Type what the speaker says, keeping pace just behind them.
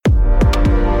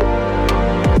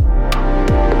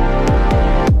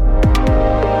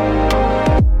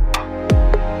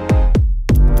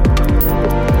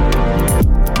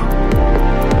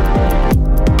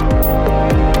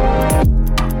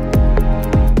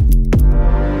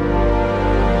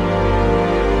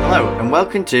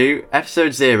Welcome to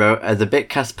episode 0 of the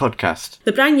Bitcast podcast.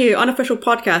 The brand new unofficial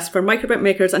podcast for microbit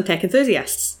makers and tech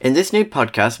enthusiasts. In this new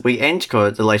podcast, we aim to cover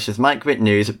the latest microbit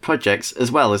news, projects,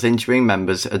 as well as interviewing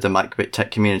members of the microbit tech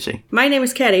community. My name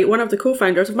is Kerry, one of the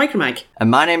co-founders of Micromag.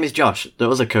 And my name is Josh, the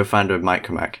other co-founder of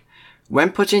Micromag.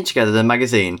 When putting together the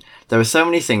magazine, there are so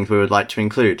many things we would like to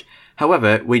include.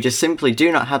 However, we just simply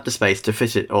do not have the space to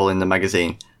fit it all in the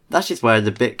magazine. That is where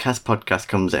the Bitcast podcast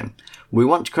comes in. We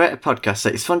want to create a podcast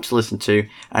that is fun to listen to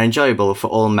and enjoyable for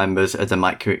all members of the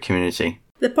microbit community.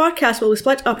 The podcast will be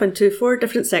split up into 4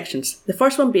 different sections, the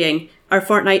first one being our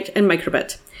fortnight in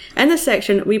microbit. In this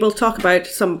section, we will talk about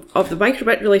some of the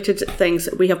microbit related things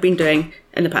we have been doing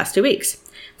in the past 2 weeks.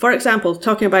 For example,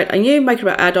 talking about a new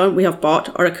microbit add-on we have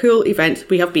bought or a cool event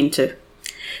we have been to.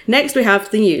 Next, we have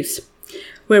the news,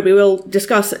 where we will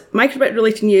discuss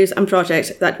microbit-related news and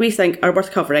projects that we think are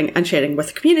worth covering and sharing with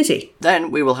the community. Then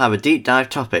we will have a deep dive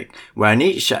topic, where in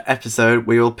each episode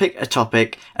we will pick a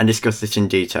topic and discuss it in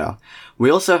detail. We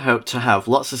also hope to have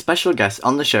lots of special guests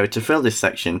on the show to fill this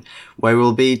section, where we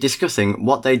will be discussing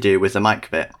what they do with the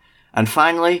microbit. And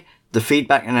finally, the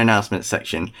feedback and announcements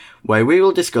section, where we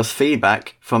will discuss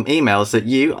feedback from emails that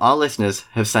you, our listeners,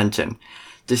 have sent in.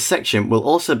 This section will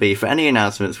also be for any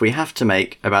announcements we have to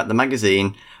make about the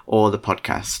magazine or the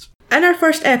podcast. In our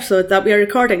first episode that we are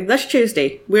recording this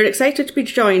Tuesday, we're excited to be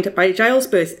joined by Giles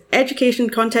Booth, Education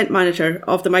Content Manager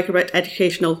of the Microbit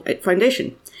Educational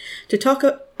Foundation, to talk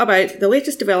about the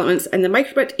latest developments in the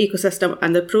microbit ecosystem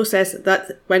and the process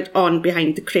that went on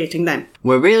behind creating them.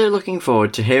 We're really looking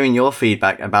forward to hearing your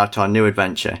feedback about our new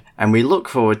adventure, and we look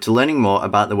forward to learning more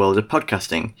about the world of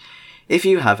podcasting. If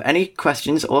you have any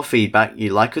questions or feedback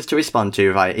you'd like us to respond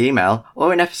to via email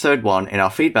or in episode 1 in our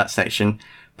feedback section,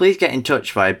 please get in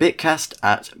touch via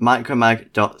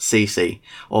bitcast@micromag.cc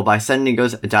or by sending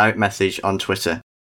us a direct message on Twitter.